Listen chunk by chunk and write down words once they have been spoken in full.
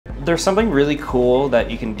There's something really cool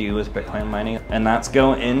that you can do with Bitcoin mining, and that's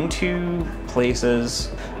go into places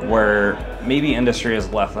where maybe industry has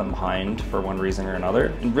left them behind for one reason or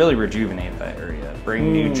another, and really rejuvenate that area.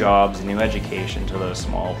 Bring new jobs, new education to those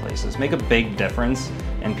small places. Make a big difference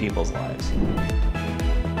in people's lives.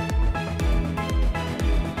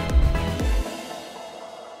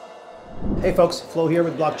 Hey folks, Flo here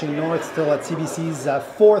with Blockchain North, still at CBC's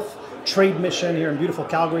fourth trade mission here in beautiful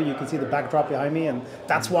Calgary. You can see the backdrop behind me, and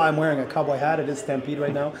that's why I'm wearing a cowboy hat. It is Stampede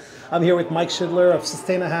right now. I'm here with Mike Shidler of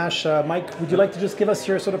SustainHash. Mike, would you like to just give us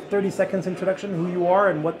your sort of 30 seconds introduction, who you are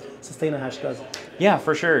and what SustainHash does? Yeah,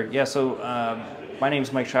 for sure. Yeah, so my name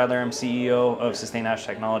is Mike Shidler. I'm CEO of SustainHash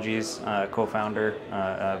Technologies, co-founder.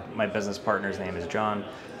 My business partner's name is John.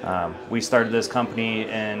 We started this company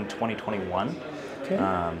in 2021. Okay.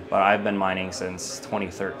 But I've been mining since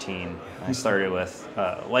 2013. I started with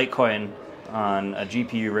Litecoin on a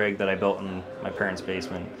GPU rig that I built in my parents'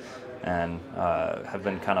 basement, and have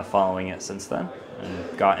been kind of following it since then,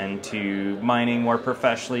 and got into mining more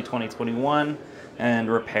professionally 2021 and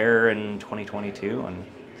repair in 2022, and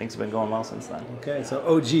things have been going well since then. Okay, so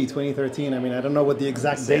OG 2013. I mean, I don't know what the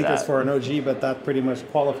exact date is for an OG, but that pretty much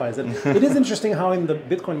qualifies it. It is interesting how in the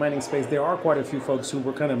Bitcoin mining space, there are quite a few folks who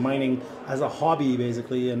were kind of mining as a hobby,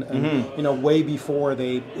 basically, and you know, way before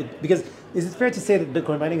because is it fair to say that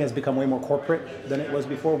Bitcoin mining has become way more corporate than it was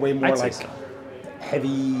before? Way more like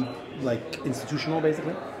heavy, like institutional,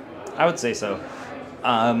 basically? I would say so.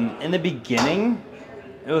 In the beginning,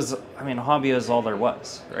 it was, I mean, a hobby is all there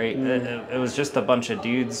was, right? It was just a bunch of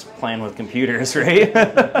dudes playing with computers, right?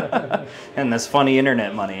 And this funny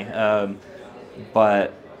internet money.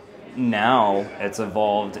 But now it's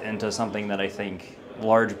evolved into something that I think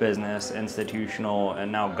large business, institutional,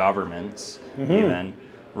 and now governments even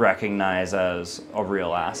recognize as a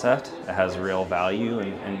real asset. It has real value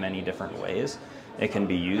in many different ways. It can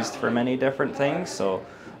be used for many different things. So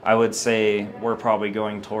I would say we're probably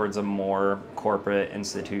going towards a more corporate,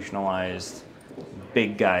 institutionalized,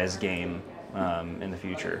 big guys game in the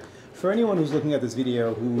future. For anyone who's looking at this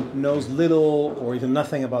video who knows little or even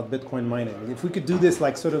nothing about Bitcoin mining, if we could do this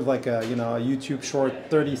like sort of like a, you know, a YouTube short,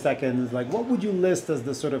 30 seconds, like what would you list as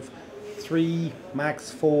the sort of 3, max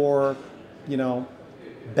 4, you know,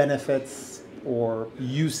 benefits or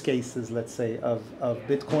use cases, let's say, of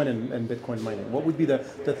Bitcoin and Bitcoin mining? What would be the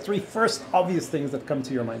 3 first obvious things that come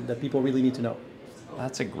to your mind that people really need to know?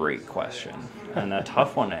 That's a great question and a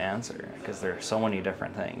tough one to answer because there are so many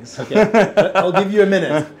different things. Okay, I'll give you a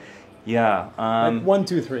minute. Yeah. Like 1,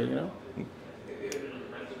 2, 3, you know?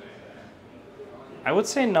 I would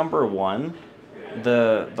say number 1,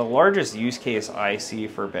 the largest use case I see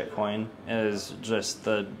for Bitcoin is just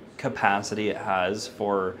the capacity it has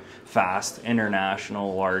for fast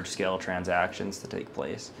international large-scale transactions to take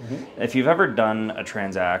place. If you've ever done a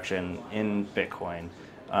transaction in Bitcoin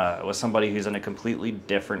with somebody who's in a completely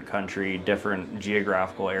different country, different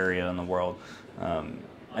geographical area in the world,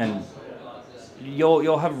 and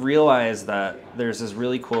you'll have realized that there's this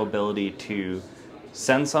really cool ability to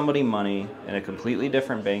send somebody money in a completely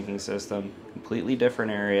different banking system, completely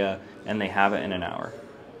different area, and they have it in an hour.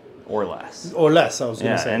 Or less. Or less, I was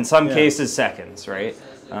going to say. In some cases, seconds, right?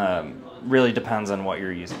 Really depends on what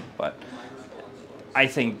you're using. But I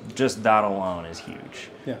think just that alone is huge.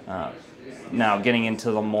 Yeah. Now, getting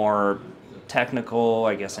into the more technical,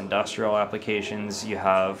 I guess, industrial applications, you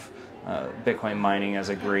have Bitcoin mining as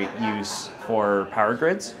a great use for power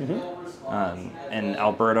grids. In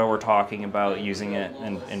Alberta, we're talking about using it,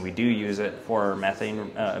 and we do use it for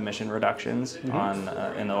methane emission reductions in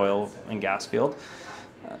the oil and gas field.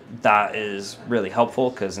 That is really helpful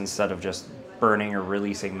because instead of just burning or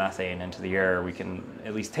releasing methane into the air, we can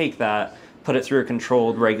at least take that, put it through a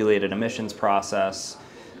controlled, regulated emissions process,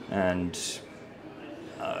 and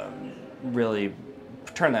really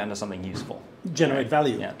turn that into something useful. Generate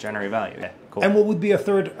value. Yeah, generate value. Yeah, cool. And what would be a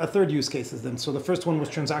third use cases then? So the first one was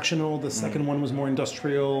transactional, the second one was more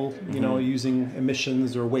industrial, you know, using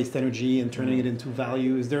emissions or waste energy and turning it into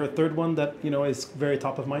value. Is there a third one that, you know, is very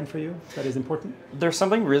top of mind for you, that is important? There's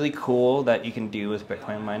something really cool that you can do with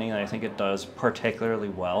Bitcoin mining, and I think it does particularly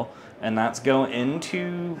well, and that's go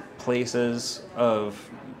into places of,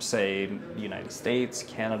 say, the United States,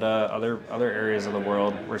 Canada, other areas of the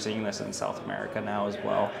world. We're seeing this in South America now as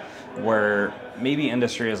well, where maybe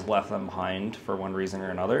industry has left them behind for one reason or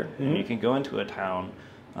another, and you can go into a town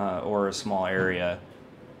or a small area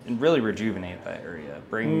and really rejuvenate that area,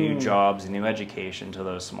 bring new jobs, new education to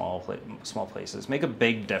those small places, make a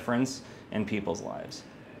big difference in people's lives.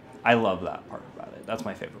 I love that part about it. That's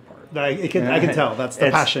my favorite part. I can tell. That's the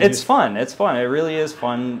passion. It's fun. It's fun. It really is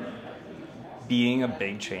fun being a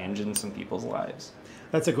big change in some people's lives.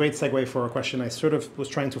 That's a great segue for a question I sort of was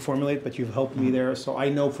trying to formulate, but you've helped me there. So I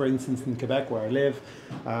know, for instance, in Quebec, where I live,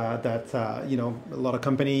 that a lot of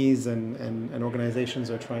companies and organizations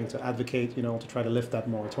are trying to advocate, to try to lift that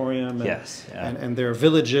moratorium. And, yes. Yeah. And there are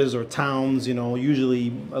villages or towns,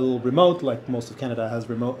 usually a little remote, like most of Canada has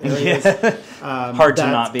remote areas. Hard to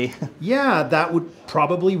not be. Yeah, that would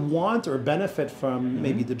probably want or benefit from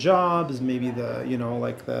maybe the jobs, maybe the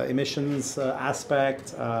like the emissions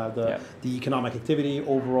aspect, the economic activity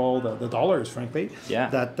overall, the dollars, frankly,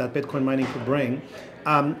 that Bitcoin mining could bring.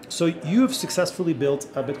 So you've successfully built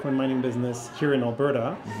a Bitcoin mining business here in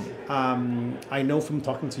Alberta. I know from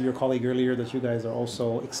talking to your colleague earlier that you guys are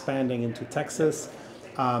also expanding into Texas.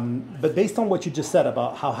 But based on what you just said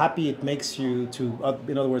about how happy it makes you to,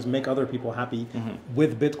 in other words, make other people happy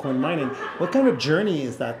with Bitcoin mining, what kind of journey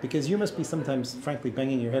is that? Because you must be sometimes, frankly,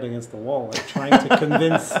 banging your head against the wall, like trying to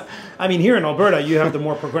convince. I mean, here in Alberta, you have the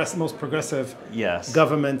most progressive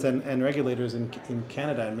government and regulators in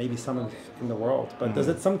Canada, and maybe some in the world. But does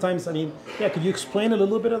it sometimes? I mean, could you explain a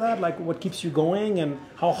little bit of that, like what keeps you going, and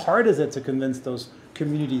how hard is it to convince those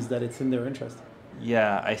communities that it's in their interest?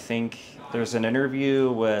 Yeah, I think there's an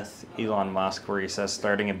interview with Elon Musk where he says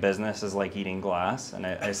starting a business is like eating glass, and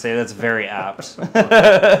I say that's very apt.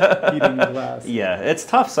 Eating glass. Yeah, it's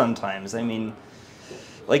tough sometimes. I mean,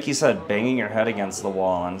 like you said, banging your head against the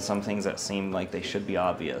wall on some things that seem like they should be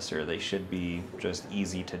obvious or they should be just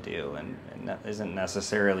easy to do, and that isn't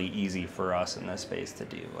necessarily easy for us in this space to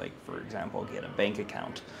do. Like, for example, get a bank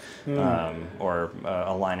account or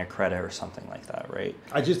a line of credit or something like that, right?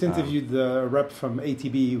 I just interviewed the rep from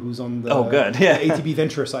ATB who's on the ATB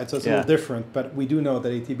venture side, so it's a little different, but we do know that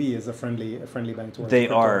ATB is a friendly bank to work with. They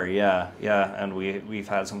are, and we've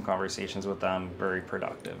had some conversations with them, very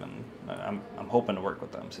productive, and I'm hoping to work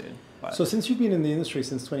with them soon. But. So since you've been in the industry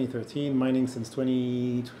since 2013, mining since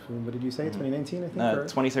 2019, I think?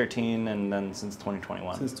 2013, and then since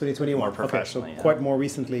 2021. Since 2021. More professionally, so quite more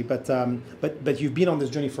recently. But you've been on this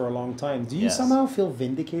journey for a long time. Do you somehow feel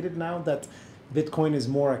vindicated now that Bitcoin is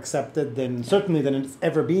more accepted than it's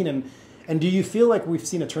ever been? And do you feel like we've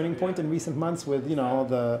seen a turning point in recent months with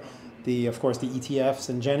of course the ETFs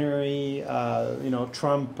in January,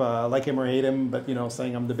 Trump, like him or hate him, but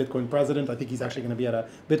saying I'm the Bitcoin president. I think he's actually going to be at a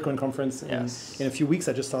Bitcoin conference in a few weeks.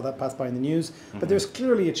 I just saw that pass by in the news. But there's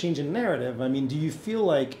clearly a change in narrative. I mean, do you feel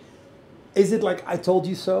like, is it like I told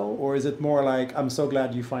you so, or is it more like I'm so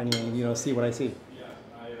glad you finally see what I see?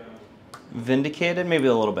 Vindicated, maybe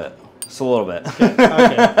a little bit. Just a little bit.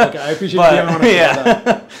 Okay. I appreciate you being honest about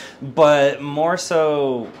that. But more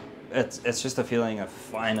so, it's just a feeling of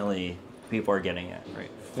finally people are getting it, right?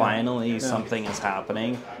 Finally something is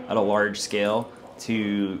happening at a large scale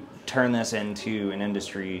to turn this into an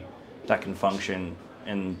industry that can function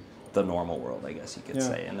in the normal world, I guess you could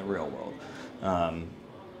say, in the real world.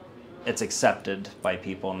 It's accepted by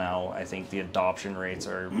people now. I think the adoption rates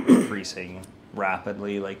are increasing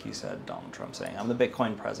rapidly, like you said, Donald Trump saying, I'm the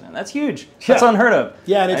Bitcoin president. That's huge. That's unheard of.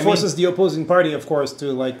 Yeah, and it forces the opposing party, of course,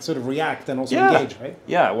 to sort of react and also engage, right?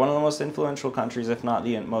 Yeah, one of the most influential countries, if not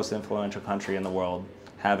the most influential country in the world,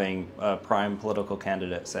 having a prime political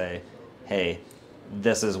candidate say, hey,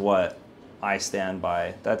 this is what I stand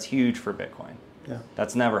by. That's huge for Bitcoin. Yeah.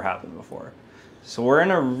 That's never happened before. So we're in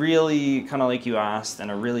a really, kind of like you asked, and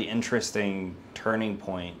a really interesting turning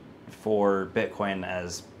point for Bitcoin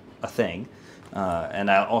as a thing. And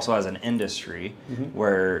also as an industry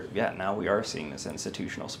where, now we are seeing this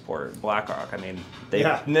institutional support. BlackRock, I mean,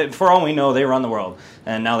 for all we know, they run the world.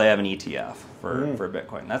 And now they have an ETF for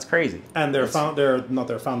Bitcoin. That's crazy. And they're not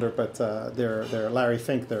their founder, but they're Larry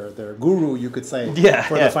Fink, their guru, you could say,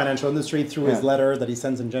 for the financial industry through his letter that he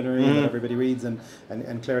sends in January that everybody reads and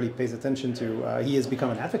clearly pays attention to. He has become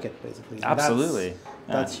an advocate, basically. Absolutely.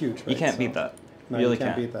 That's huge. Right? You can't beat that. No, you really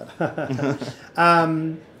can't beat that.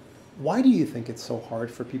 Why do you think it's so hard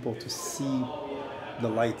for people to see the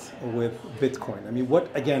light with Bitcoin? I mean,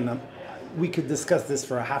 we could discuss this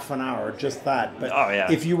for a half an hour, just that. But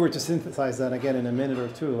if you were to synthesize that again in a minute or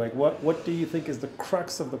two, like what do you think is the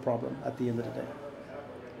crux of the problem at the end of the day?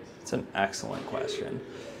 It's an excellent question.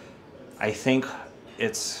 I think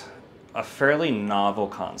it's a fairly novel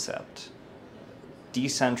concept.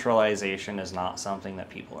 Decentralization is not something that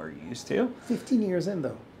people are used to. 15 years in,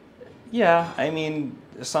 though. Yeah, I mean,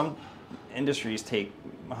 some industries take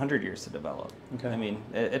 100 years to develop. Okay. I mean,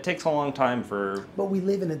 it takes a long time for... But we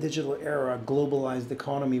live in a digital era, a globalized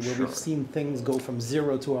economy where we've seen things go from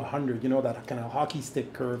 0 to 100, that kind of hockey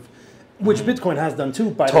stick curve, which Bitcoin has done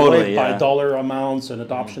too, by the way, by dollar amounts and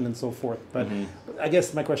adoption and so forth. But I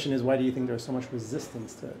guess my question is, why do you think there's so much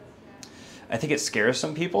resistance to it? I think it scares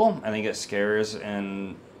some people. I think it scares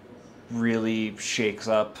in really shakes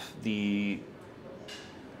up the,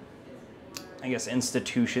 I guess,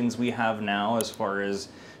 institutions we have now as far as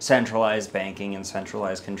centralized banking and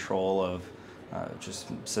centralized control of just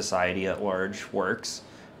society at large works.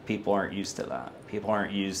 People aren't used to that. People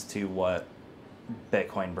aren't used to what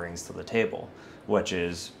Bitcoin brings to the table, which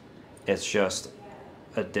is it's just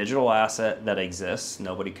a digital asset that exists.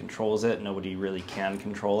 Nobody controls it. Nobody really can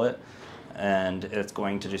control it. And it's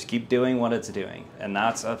going to just keep doing what it's doing. And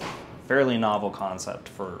that's a fairly novel concept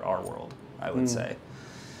for our world, I would say.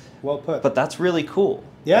 Well put. But that's really cool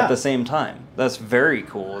Yeah. at the same time. That's very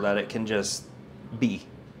cool that it can just be.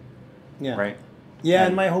 Yeah. Right? Yeah,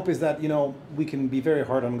 and my hope is that, you know, we can be very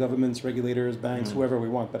hard on governments, regulators, banks, whoever we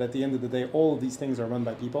want, but at the end of the day, all of these things are run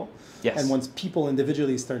by people. Yes. And once people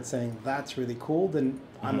individually start saying, that's really cool, then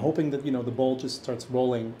I'm hoping that, you know, the ball just starts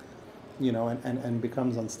rolling, you know, and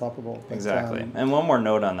becomes unstoppable. But, Exactly. And one more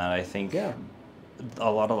note on that, I think yeah.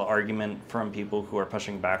 a lot of the argument from people who are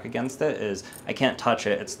pushing back against it is, I can't touch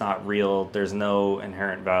it, it's not real, there's no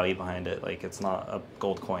inherent value behind it, like it's not a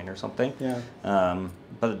gold coin or something. Yeah.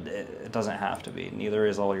 But it doesn't have to be. Neither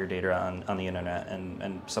is all your data on the internet,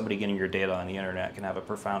 and somebody getting your data on the internet can have a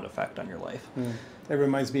profound effect on your life. It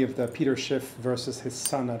reminds me of the Peter Schiff versus his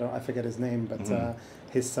son. I forget his name, but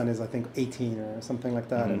his son is, I think, 18 or something like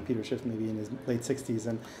that, and Peter Schiff maybe in his late 60s.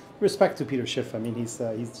 And respect to Peter Schiff. I mean, he's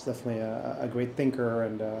definitely a great thinker,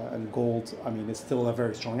 and gold, I mean, is still a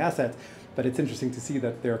very strong asset. But it's interesting to see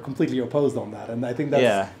that they're completely opposed on that, and I think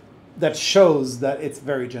that shows that it's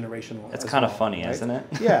very generational. It's kind of funny, right? Isn't it?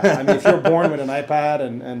 Yeah, I mean, if you're born with an iPad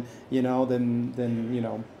and you know, then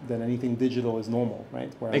anything digital is normal,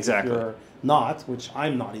 right? Whereas exactly. if you're not, which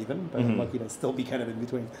I'm not even, but I'm lucky to still be kind of in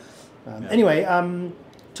between. Anyway,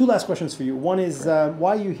 two last questions for you. One is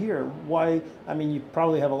why are you here? Why? I mean, you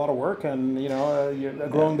probably have a lot of work, and you know, you're a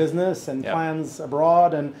growing business and plans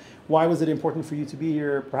abroad. And why was it important for you to be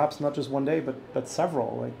here? Perhaps not just one day, but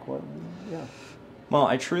several. Like what? Yeah. Well,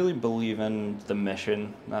 I truly believe in the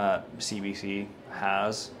mission that CBC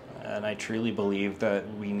has, and I truly believe that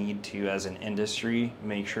we need to, as an industry,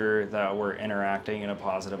 make sure that we're interacting in a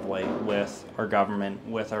positive light with our government,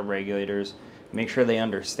 with our regulators, make sure they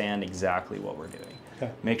understand exactly what we're doing. Okay.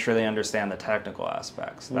 Make sure they understand the technical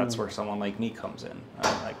aspects. That's where someone like me comes in.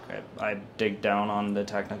 I dig down on the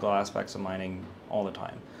technical aspects of mining all the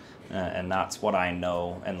time, and that's what I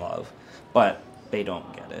know and love, but they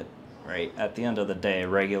don't get it. Right. At the end of the day,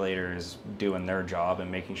 regulators doing their job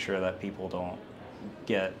and making sure that people don't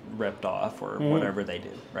get ripped off or whatever they do.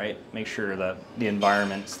 Right. Make sure that the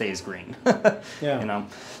environment stays green. Yeah. You know.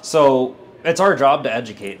 So it's our job to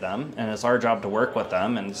educate them, and it's our job to work with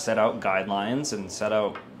them and set out guidelines and set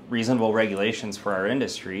out reasonable regulations for our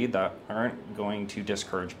industry that aren't going to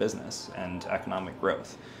discourage business and economic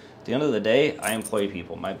growth. At the end of the day, I employ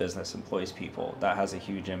people. My business employs people. That has a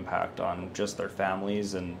huge impact on just their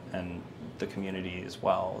families and the community as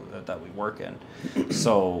well that we work in.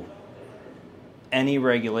 So any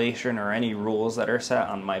regulation or any rules that are set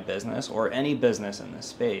on my business or any business in this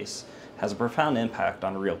space has a profound impact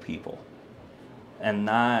on real people. And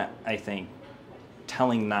that, I think,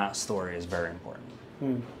 telling that story is very important.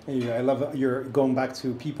 Yeah, I love that you're going back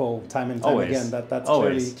to people time and time again. That's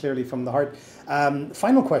clearly from the heart.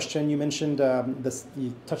 Final question. You mentioned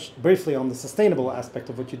you touched briefly on the sustainable aspect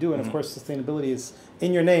of what you do, and of course, sustainability is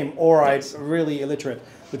in your name. Or I'm really illiterate,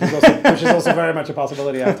 which is also very much a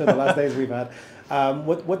possibility after the last days we've had.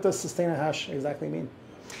 What does SustainHash exactly mean?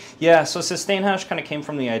 Yeah, so SustainHash kind of came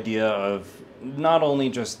from the idea of not only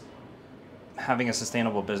just having a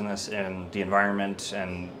sustainable business in the environment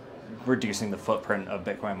and reducing the footprint of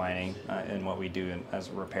Bitcoin mining in what we do as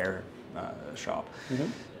a repair shop.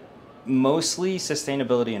 Mostly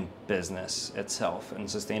sustainability in business itself and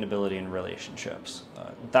sustainability in relationships.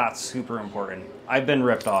 That's super important. I've been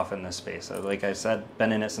ripped off in this space. Like I said,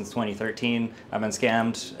 been in it since 2013. I've been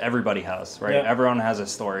scammed. Everybody has, right? Yeah. Everyone has a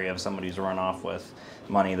story of somebody who's run off with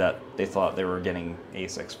money that they thought they were getting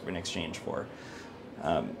ASICs in exchange for.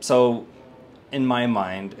 So in my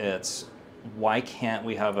mind, it's why can't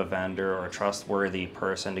we have a vendor or a trustworthy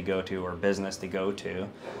person to go to or business to go to,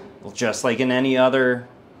 just like in any other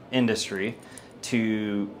industry,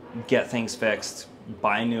 to get things fixed,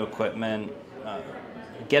 buy new equipment,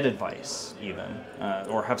 get advice even,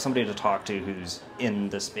 or have somebody to talk to who's in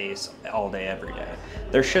the space all day, every day.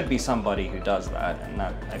 There should be somebody who does that, and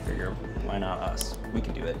that, I figure, why not us? We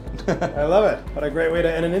can do it. I love it. What a great way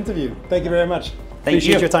to end an interview. Thank you very much. Thank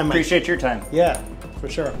you. Appreciate your time, Mike. Appreciate your time. Yeah, for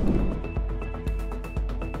sure.